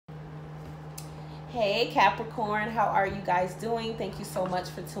Hey Capricorn, how are you guys doing? Thank you so much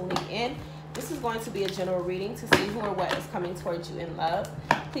for tuning in. This is going to be a general reading to see who or what is coming towards you in love.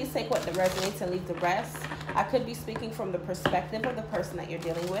 Please take what resonates and leave the rest. I could be speaking from the perspective of the person that you're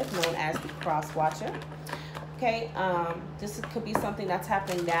dealing with, known as the cross watcher. Okay, this could be something that's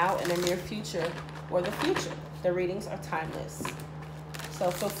happening now, in the near future, or the future. The readings are timeless.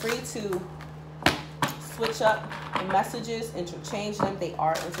 So feel free to switch up the messages, interchange them. They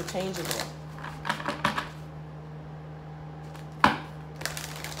are interchangeable.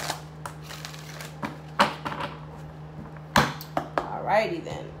 Alrighty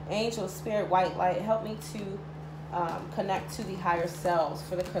then. Angel, spirit, white light, help me to connect to the higher selves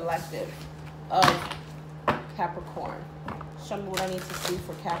for the collective of Capricorn. Show me what I need to see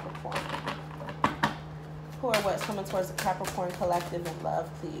for Capricorn. Who or what's coming towards the Capricorn collective in love,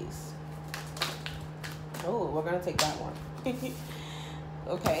 please? Oh, we're going to take that one.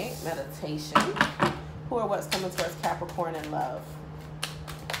 Okay, meditation. Who or what's coming towards Capricorn in love?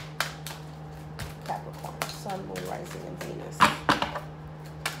 Capricorn, Sun, Moon, Rising, and Venus.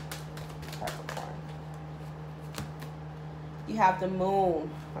 Capricorn. You have the Moon.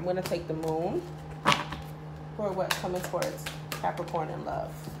 I'm going to take the Moon. Who or what's coming towards Capricorn in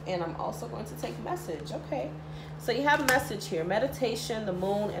love? And I'm also going to take message. Okay. So you have message here. Meditation, the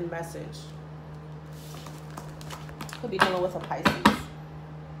Moon, and message. Could be dealing with a Pisces.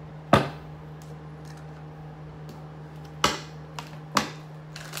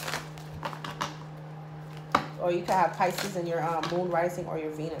 Or you could have Pisces in your Moon, Rising, or your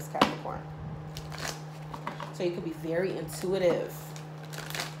Venus, Capricorn. So you could be very intuitive.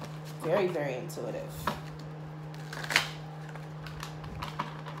 Very, very intuitive.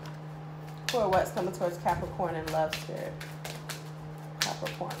 Who or what's coming towards Capricorn in love, spirit?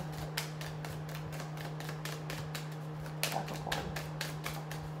 Capricorn. Capricorn.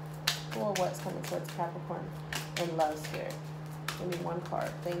 Who or what's coming towards Capricorn in love, spirit? Give me one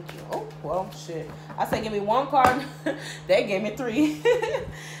card. Thank you. Oh, well, shit. I said give me one card. They gave me 3.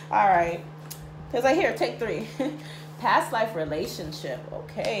 All right. Because I hear take 3. Past life relationship.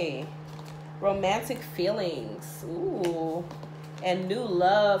 Okay. Romantic feelings. Ooh. And new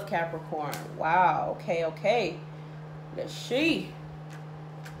love, Capricorn. Wow. Okay, okay. Let's see.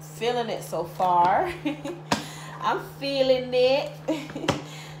 Feeling it so far. I'm feeling it.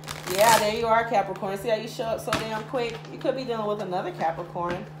 Yeah, there you are, Capricorn. See how you show up so damn quick? You could be dealing with another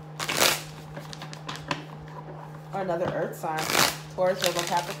Capricorn. Or another earth sign. Taurus, Virgo,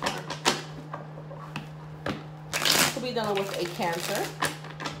 Capricorn. Could be dealing with a Cancer.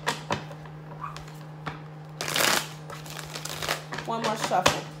 One more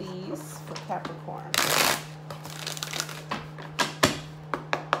shuffle, please, for Capricorn.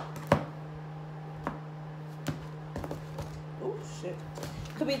 Oh, shit.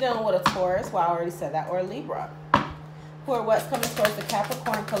 Could be dealing with a Taurus. Well, I already said that. Or a Libra. Who or what's coming towards the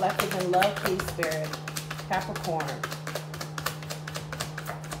Capricorn collective in love, please, spirit? Capricorn.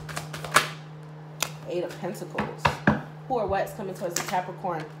 8 of Pentacles. Who or what's coming towards the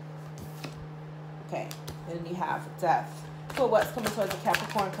Capricorn? Okay. And then you have Death. Who or what's coming towards the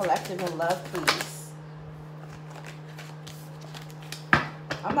Capricorn collective in love, please?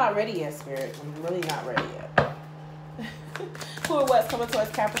 I'm not ready yet, spirit. I'm really not ready yet. Who or what's coming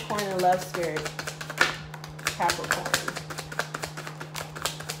towards Capricorn in love, spirit? Capricorn.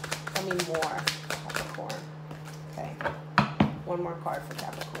 I mean more. Capricorn. Okay. One more card for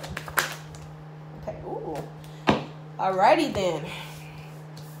Capricorn. Okay. Ooh. Alrighty then.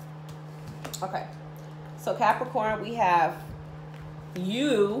 Okay. So Capricorn, we have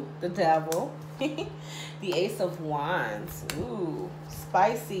you, the devil. The Ace of Wands. Ooh.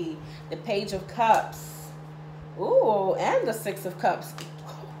 Spicy. The Page of Cups. Ooh, and the 6 of Cups.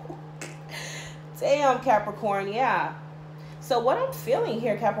 Damn, Capricorn, yeah. So what I'm feeling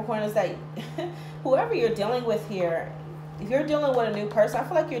here, Capricorn, is that whoever you're dealing with here, if you're dealing with a new person, I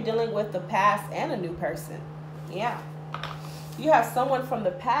feel like you're dealing with the past and a new person. Yeah. You have someone from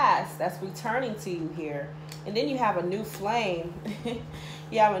the past that's returning to you here. And then you have a new flame.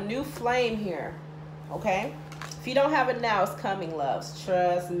 You have a new flame here. Okay? If you don't have it now, it's coming, loves.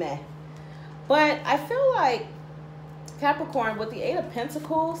 Trust me. But I feel like Capricorn, with the 8 of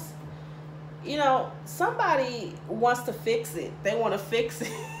Pentacles, you know, somebody wants to fix it. They want to fix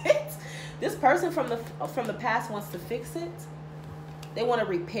it. This person from the past wants to fix it. They want to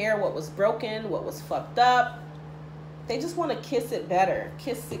repair what was broken, what was fucked up. They just want to kiss it better.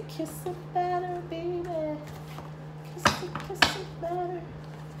 Kiss it better, baby. Kiss it better.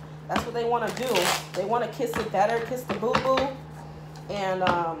 That's what they want to do. They want to kiss it better, kiss the boo-boo. And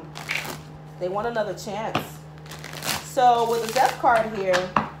they want another chance. So with the Death card here,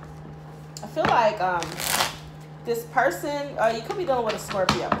 I feel like this person, you could be dealing with a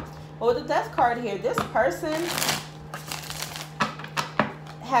Scorpio. But with the Death card here, this person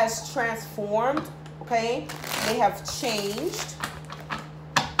has transformed, okay? They have changed.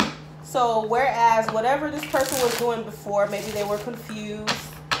 So whereas whatever this person was doing before, maybe they were confused.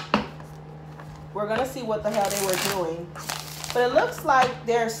 We're going to see what the hell they were doing. But it looks like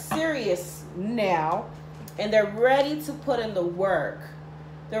they're serious now. And they're ready to put in the work.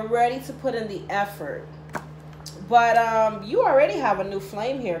 They're ready to put in the effort. But you already have a new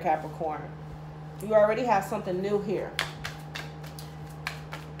flame here, Capricorn. You already have something new here.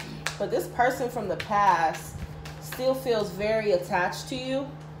 But this person from the past still feels very attached to you.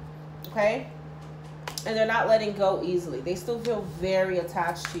 Okay? And they're not letting go easily. They still feel very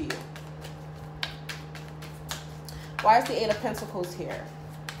attached to you. Why is the Eight of Pentacles here?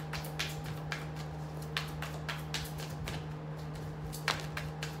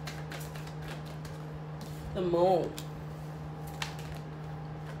 The Moon.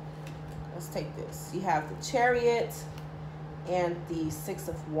 Let's take this. You have the Chariot and the Six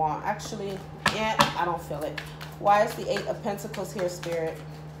of Wands. Actually, yeah, I don't feel it. Why is the Eight of Pentacles here, Spirit?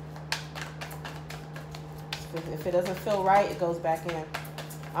 If it doesn't feel right, it goes back in.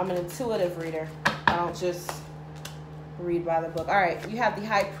 I'm an intuitive reader. I don't just read by the book. All right, you have the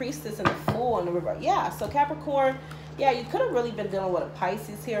High Priestess and the Fool in the river. Yeah, so Capricorn, yeah, you could have really been dealing with a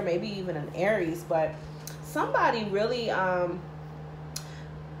Pisces here, maybe even an Aries, but somebody really,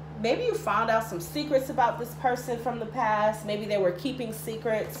 maybe you found out some secrets about this person from the past. Maybe they were keeping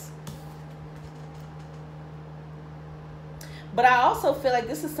secrets. But I also feel like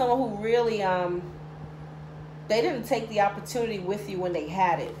this is someone who really, they didn't take the opportunity with you when they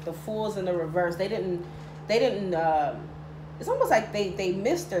had it. The Fool's in the reverse. They didn't, it's almost like they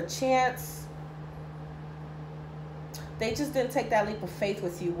missed their chance. They just didn't take that leap of faith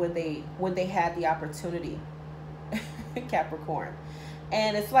with you when they had the opportunity, Capricorn.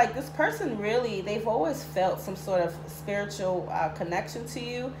 And it's like this person really, they've always felt some sort of spiritual connection to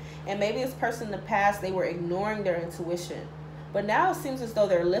you. And maybe this person in the past, they were ignoring their intuition. But now it seems as though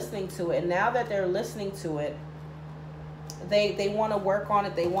they're listening to it. And now that they're listening to it, they want to work on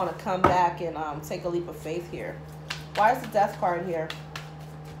it. They want to come back and take a leap of faith here. Why is the Death card here?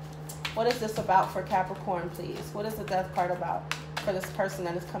 What is this about for Capricorn, please? What is the Death card about for this person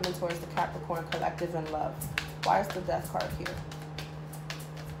that is coming towards the Capricorn collective in love? Why is the Death card here?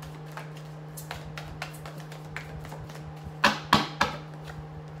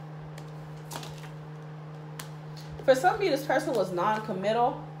 For some of you, this person was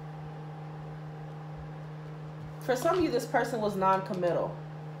non-committal. For some of you, this person was non-committal.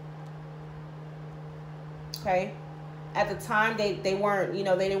 Okay? At the time, they weren't, you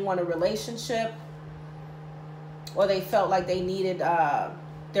know, they didn't want a relationship. Or they felt like they needed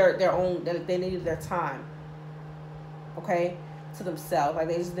their own, they needed their time. Okay? To themselves. Like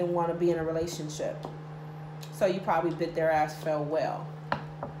they just didn't want to be in a relationship. So you probably bit their ass farewell.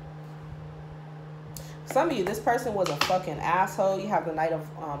 Some of you, this person was a fucking asshole. You have the Knight of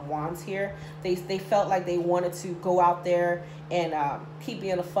Wands here. They felt like they wanted to go out there and keep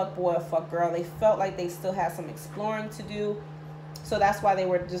being a fuck boy or fuck girl. They felt like they still had some exploring to do. So that's why they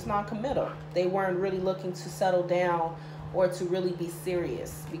were just non-committal. They weren't really looking to settle down or to really be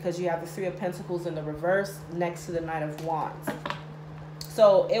serious. Because you have the Three of Pentacles in the reverse next to the Knight of Wands.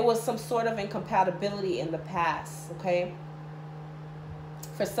 So it was some sort of incompatibility in the past, okay?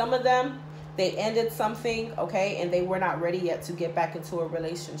 For some of them, they ended something, okay, and they were not ready yet to get back into a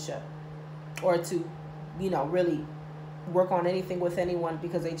relationship or to, you know, really work on anything with anyone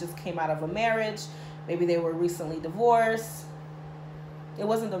because they just came out of a marriage. Maybe they were recently divorced. It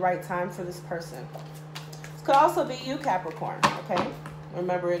wasn't the right time for this person. This could also be you, Capricorn, okay?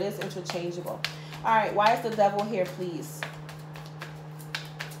 Remember, it is interchangeable. All right, why is the Devil here, please?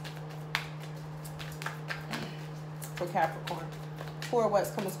 For Capricorn. For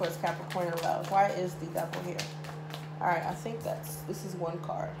what's coming towards Capricorn in love. Why is the Devil here? All right, I think this is one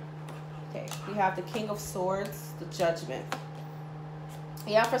card. Okay, you have the King of Swords, the Judgment.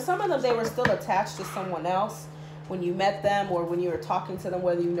 Yeah, for some of them, they were still attached to someone else when you met them or when you were talking to them,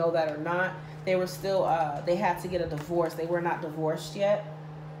 whether you know that or not. They were still, they had to get a divorce. They were not divorced yet.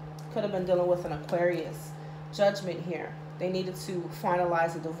 Could have been dealing with an Aquarius. Judgment here. They needed to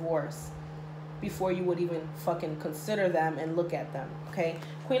finalize a divorce before you would even fucking consider them and look at them, okay?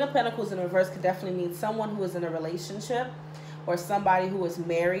 Queen of Pentacles in reverse could definitely mean someone who is in a relationship or somebody who is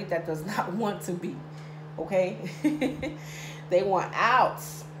married that does not want to be, okay? They want out.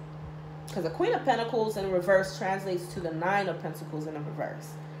 Because the Queen of Pentacles in reverse translates to the Nine of Pentacles in the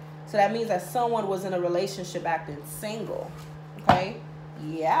reverse. So that means that someone was in a relationship acting single, okay?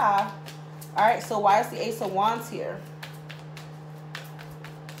 Yeah. All right, so why is the Ace of Wands here?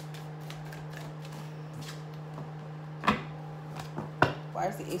 Why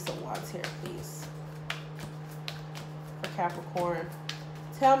is the Ace of Wands here, please? For Capricorn.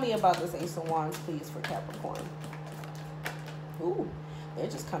 Tell me about this Ace of Wands, please, for Capricorn. Ooh, they're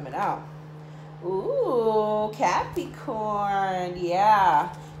just coming out. Ooh, Capricorn.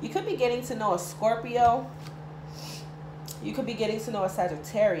 Yeah. You could be getting to know a Scorpio. You could be getting to know a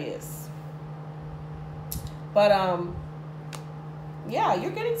Sagittarius. But, yeah,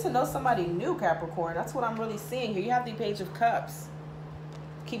 you're getting to know somebody new, Capricorn. That's what I'm really seeing here. You have the Page of Cups.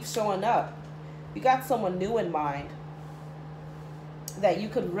 Keeps showing up. You got someone new in mind that you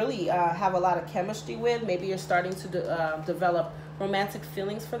could really have a lot of chemistry with. Maybe you're starting to develop romantic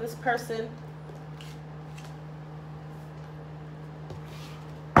feelings for this person.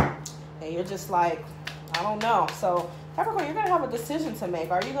 And you're just like, I don't know. So, Capricorn, you're going to have a decision to make.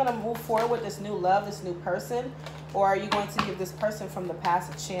 Are you going to move forward with this new love, this new person? Or are you going to give this person from the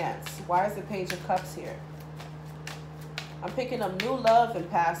past a chance? Why is the Page of Cups here? I'm picking up new love and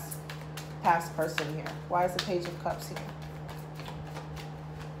past person here. Why is the Page of Cups here?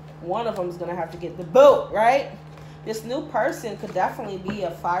 One of them is going to have to get the boot, right? This new person could definitely be a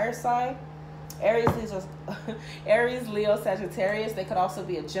fire sign. Aries, Leo, Sagittarius. They could also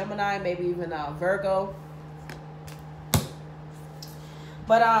be a Gemini, maybe even a Virgo.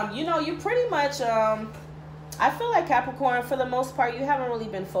 But, you know, you pretty much, I feel like Capricorn, for the most part, you haven't really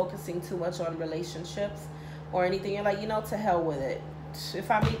been focusing too much on relationships or anything. You're like, you know, to hell with it. If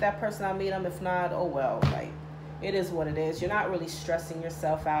I meet that person, I'll meet them. If not, oh well, like, it is what it is. You're not really stressing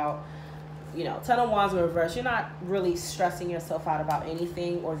yourself out. You know, Ten of Wands in reverse. You're not really stressing yourself out about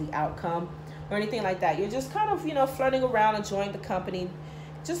anything or the outcome or anything like that. You're just kind of, you know, flirting around, enjoying the company,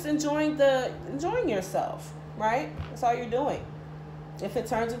 just enjoying yourself, right? That's all you're doing. If it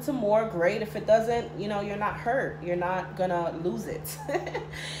turns into more, great. If it doesn't, you know, you're not hurt. You're not gonna lose it.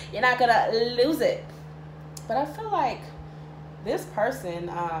 You're not gonna lose it. But I feel like this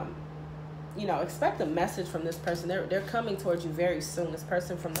person, you know, expect a message from this person. They're coming towards you very soon. This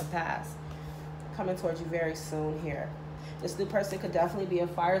person from the past coming towards you very soon here. This new person could definitely be a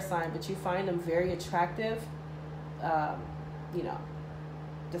fire sign, but you find them very attractive. You know,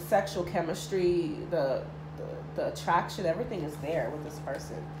 the sexual chemistry, the attraction, everything is there with this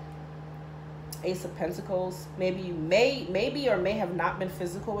person. Ace of Pentacles. Maybe you maybe or may have not been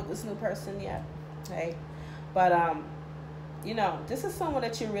physical with this new person yet. Okay, but you know, this is someone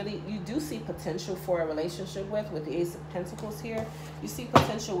that you do see potential for a relationship with the Ace of Pentacles here. You see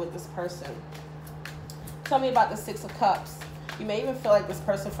potential with this person. Tell me about the Six of Cups. You may even feel like this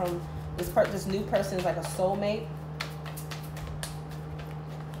person from this new person is like a soulmate.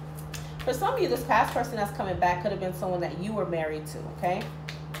 For some of you, this past person that's coming back could have been someone that you were married to, okay?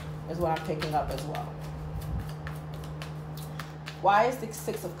 Is what I'm picking up as well. Why is the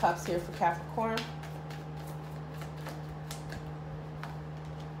Six of Cups here for Capricorn?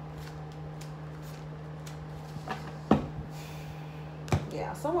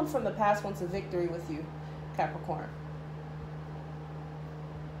 Yeah, someone from the past wants a victory with you, Capricorn.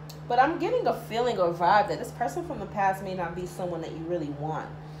 But I'm getting a feeling or vibe that this person from the past may not be someone that you really want.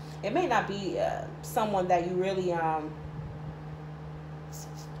 It may not be someone that you really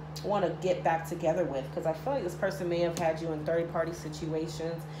want to get back together with, because I feel like this person may have had you in third-party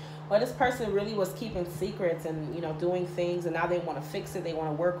situations, or this person really was keeping secrets and, you know, doing things, and now they want to fix it. They want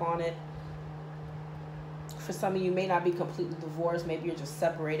to work on it. For some of you, may not be completely divorced. Maybe you're just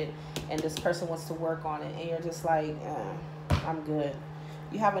separated, and this person wants to work on it, and you're just like, I'm good.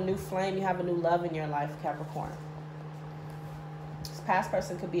 You have a new flame. You have a new love in your life, Capricorn. Past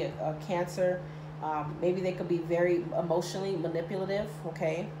person could be a Cancer. Maybe they could be very emotionally manipulative,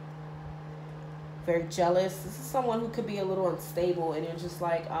 okay? Very jealous. This is someone who could be a little unstable, and you're just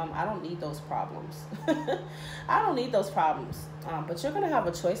like, I don't need those problems. I don't need those problems. But you're going to have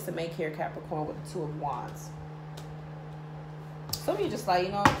a choice to make here, Capricorn, with the Two of Wands. Some of you just like,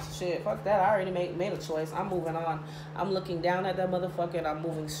 you know, shit, fuck that. I already made a choice. I'm moving on. I'm looking down at that motherfucker, and I'm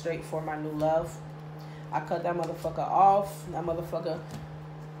moving straight for my new love. I cut that motherfucker off. That motherfucker,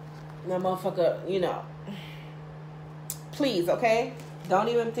 you know. Please, okay? Don't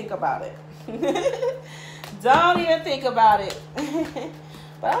even think about it. Don't even think about it.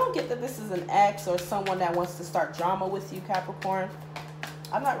 But I don't get that this is an ex or someone that wants to start drama with you, Capricorn.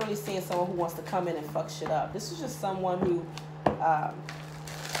 I'm not really seeing someone who wants to come in and fuck shit up. This is just someone who,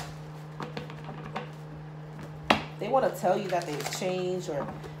 they want to tell you that they've changed, or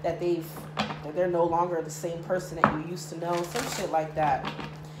that they're no longer the same person that you used to know. Some shit like that.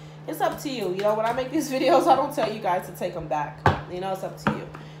 It's up to you. You know, when I make these videos, I don't tell you guys to take them back. You know, it's up to you.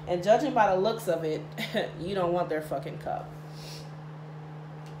 And judging by the looks of it, you don't want their fucking cup.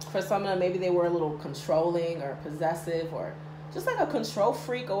 For some of them, maybe they were a little controlling or possessive, or just like a control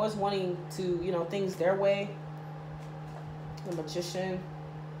freak, always wanting to, you know, things their way. The Magician.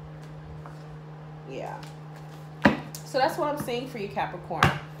 Yeah. So that's what I'm seeing for you, Capricorn.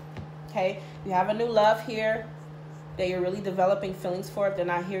 Okay? You have a new love here that you're really developing feelings for. If they're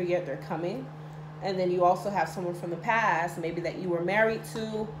not here yet, they're coming. And then you also have someone from the past, maybe that you were married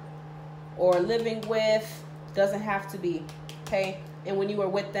to or living with. Doesn't have to be. Okay? And when you were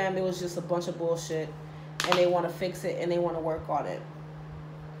with them, it was just a bunch of bullshit. And they want to fix it and they want to work on it.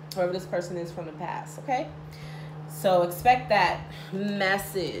 Whoever this person is from the past. Okay? So expect that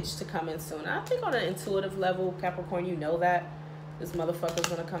message to come in soon. I think on an intuitive level, Capricorn, you know that this motherfucker's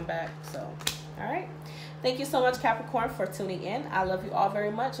going to come back. So, all right. Thank you so much, Capricorn, for tuning in. I love you all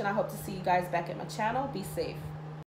very much, and I hope to see you guys back at my channel. Be safe.